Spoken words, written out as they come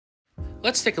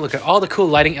Let's take a look at all the cool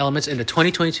lighting elements in the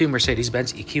 2022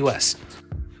 Mercedes-Benz EQS.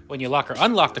 When you lock or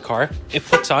unlock the car, it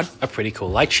puts on a pretty cool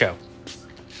light show.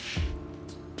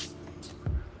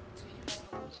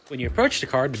 When you approach the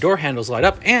car, the door handles light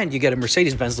up and you get a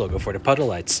Mercedes-Benz logo for the puddle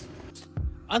lights.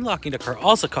 Unlocking the car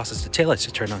also causes the taillights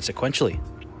to turn on sequentially.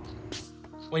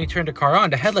 When you turn the car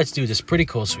on, the headlights do this pretty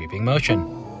cool sweeping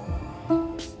motion.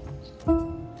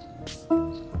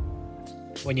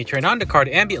 When you turn on the car,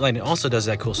 the ambient lighting also does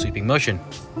that cool sweeping motion.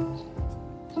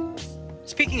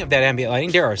 Speaking of that ambient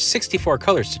lighting, there are 64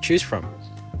 colors to choose from.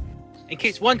 In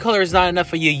case one color is not enough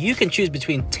for you, you can choose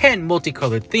between 10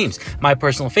 multicolored themes. My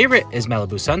personal favorite is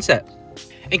Malibu Sunset.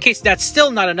 In case that's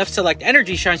still not enough, select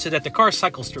Energy Shine so that the car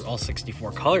cycles through all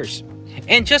 64 colors.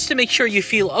 And just to make sure you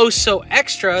feel oh so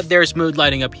extra, there's mood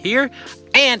lighting up here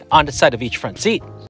and on the side of each front seat.